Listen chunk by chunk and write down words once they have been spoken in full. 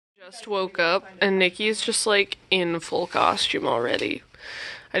Just woke up and Nikki is just like in full costume already.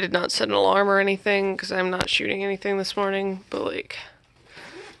 I did not set an alarm or anything because I'm not shooting anything this morning, but like,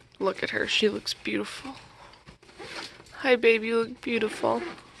 look at her. She looks beautiful. Hi babe, you look beautiful.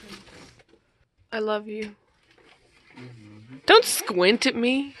 I love you. Don't squint at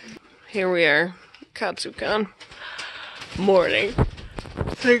me. Here we are, KATSUCON. Morning.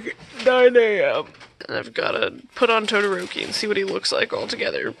 It's like 9 a.m. And I've gotta put on Todoroki and see what he looks like all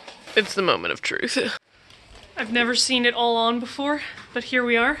together. It's the moment of truth. I've never seen it all on before, but here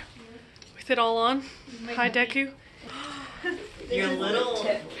we are, with it all on. Hi Deku. Your little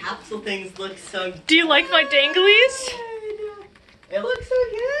capsule things look so good. Do you like my danglies? It looks so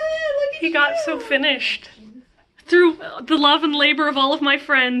good. Look at He got so finished. Through the love and labor of all of my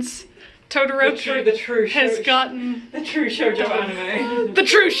friends, Todoroki has gotten the true shoujo anime. The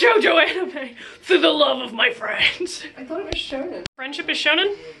true shoujo anime through the love of my friends. I thought it was shonen. Friendship is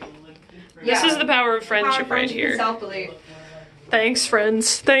shonen? Yeah. This is the power of friendship right here. Self-belief. Thanks,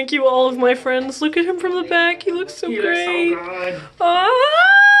 friends. Thank you, all of my friends. Look at him from the back. He looks so great. Looks so good.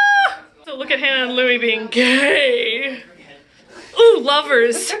 Ah! So look at Hannah and Louie being gay. Ooh,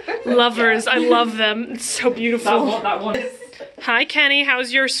 lovers. Lovers. I love them. It's so beautiful. That one. Hi, Kenny.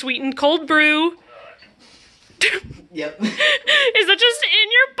 How's your sweetened cold brew? Yep. Is that just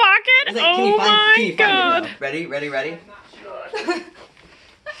in your pocket? Like, oh my god. Ready?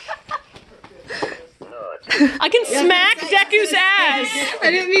 I can smack Deku's ass.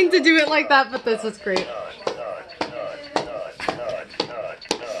 I didn't mean to do it like that, but this is great.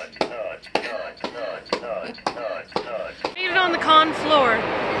 Made it on the con floor.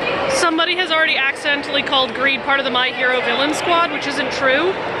 Somebody has already accidentally called Greed part of the My Hero villain squad, which isn't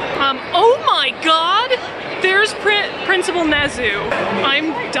true. Oh my god! There's Principal Nezu.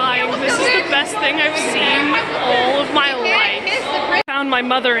 I'm dying. This is the best thing I've seen all of my life. Found my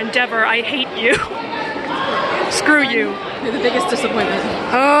mother, Endeavor. I hate you. Screw you. You're the biggest disappointment.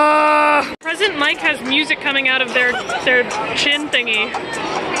 President Mike has music coming out of their chin thingy.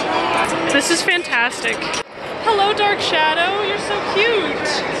 This is fantastic. Hello, Dark Shadow. You're so cute.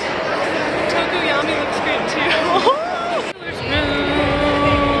 Tokoyami looks great too.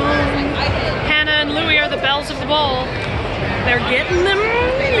 Hannah and Louie are the belles of the ball. They're getting them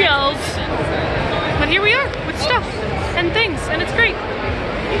yells. But here we are with stuff and things, and it's great.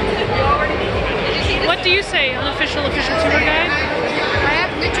 What do you say, unofficial tour guide? I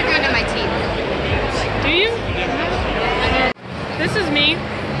have Nutrigun in my teeth. Do you? This is me.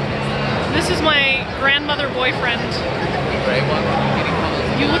 This is my grandmother boyfriend.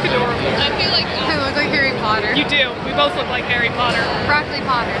 You look adorable. I feel like I look like Harry Potter. You do. We both look like Harry Potter. Broccoli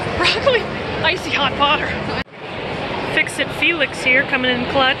Potter. Broccoli, icy hot Potter. Fix-It Felix here, coming in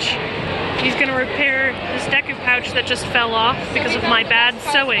clutch. He's gonna repair this Deku pouch that just fell off because of my bad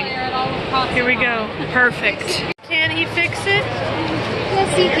sewing. Here we go. Perfect. Can he fix it?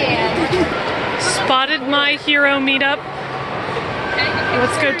 Yes, he can. Spotted My Hero meetup.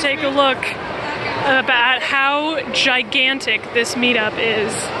 Let's go take a look about how gigantic this meetup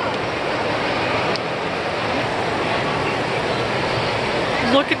is.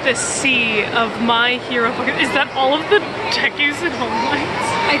 Look at this sea of My Hero. Is that all of the Dekus and All Mights?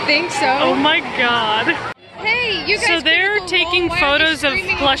 I think so. Oh my god. Hey, you guys. So they're taking photos of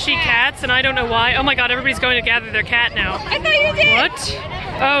plushy cats, and I don't know why. Oh my god, everybody's going to gather their cat now. I thought you did. What?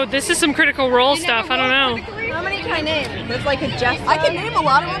 Oh, this is some Critical Role stuff. I don't know. How many can I name? There's like a Jeff. I can name a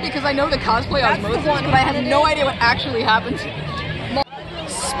lot of them because I know the cosplay osmosis, but I have no idea what actually happened.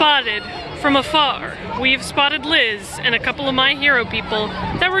 Spotted from afar. We've spotted Liz and a couple of My Hero people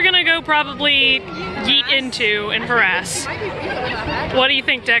that we're gonna go probably yeet into and harass. What do you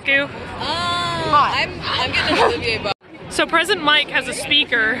think, Deku? I'm getting an Olivier book. So President Mike has a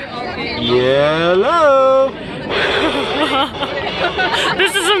speaker. Hello.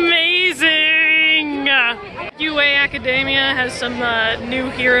 This is amazing! UA Academia has some new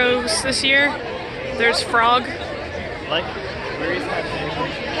heroes this year. There's Frog. Like, where is that?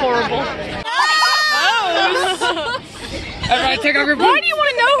 Horrible. Alright, take off your boots. Why do you want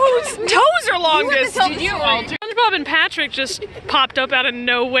to know whose toes are longest? SpongeBob and Patrick just popped up out of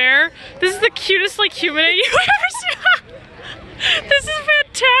nowhere. This is the cutest like human you've ever seen. This is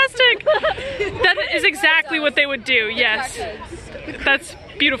fantastic. That is exactly what they would do, yes. That's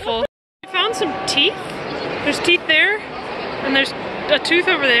beautiful. I found some teeth. There's teeth there, and there's a tooth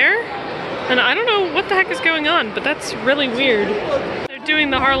over there. And I don't know what the heck is going on, but that's really weird. They're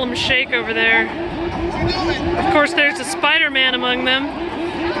doing the Harlem Shake over there. Of course, there's a Spider-Man among them,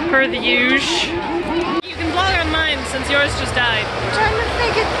 per the usual. You can vlog on mine since yours just died. I'm trying to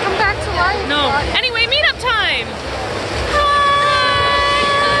make it come back to life. No. Anyway, meetup time! Hi!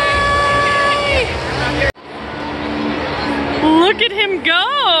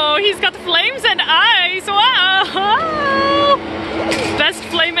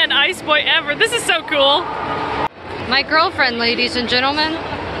 Flayman Ice Boy ever. This is so cool. My girlfriend, ladies and gentlemen.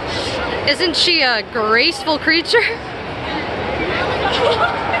 Isn't she a graceful creature?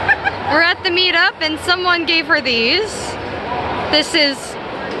 We're at the meetup and someone gave her these. This is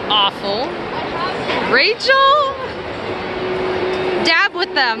awful. Rachel? Dab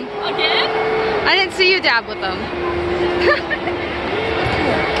with them. Again? I didn't see you dab with them.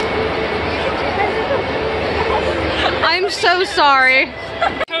 I'm so sorry.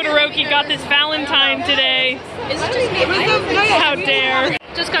 Todoroki got this Valentine today. How dare.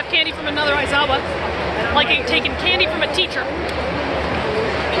 Just got candy from another Aizawa. Like taking candy from a teacher.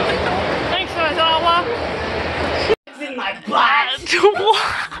 Thanks, Aizawa. It's in my butt.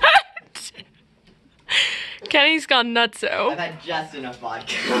 What? Kenny's gone nutso. I've had just enough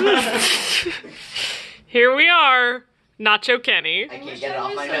vodka. Here we are, Nacho Kenny. I can't get it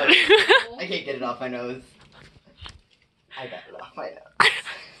off my nose. I can't get it off my nose. I got it off my nose.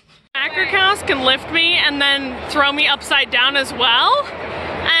 Macro cows can lift me and then throw me upside down as well.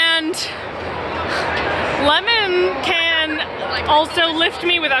 And Lemon can also lift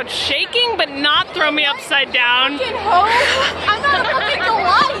me without shaking, but not throw me upside down. I'm not a fucking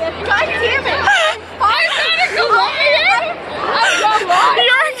Goliath. God damn it. I'm not a Goliath. I'm not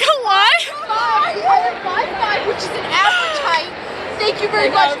You're a Goliath? 5'5", which is an average height. Thank you very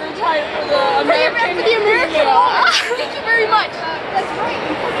much. Average height for the American. Thank you very much. That's right.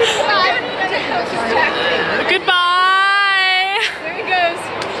 Goodbye. There he goes.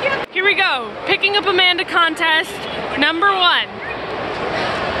 Here we go. Picking up Amanda contest number 1.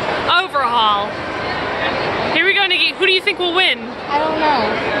 Overhaul. Here we go, Nikki. Who do you think will win? I don't know.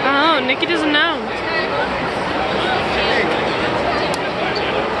 Oh, Nikki doesn't know.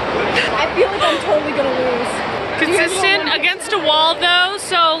 I feel like I'm totally gonna lose. Consistent against a wall though,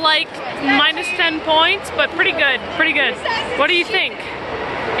 so like minus 10 points, but pretty good, pretty good. What do you think?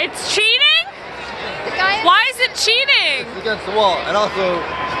 It's cheating? Why is it cheating? It's against the wall, and also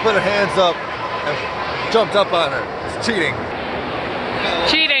she put her hands up and jumped up on her. It's cheating.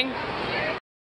 Cheating.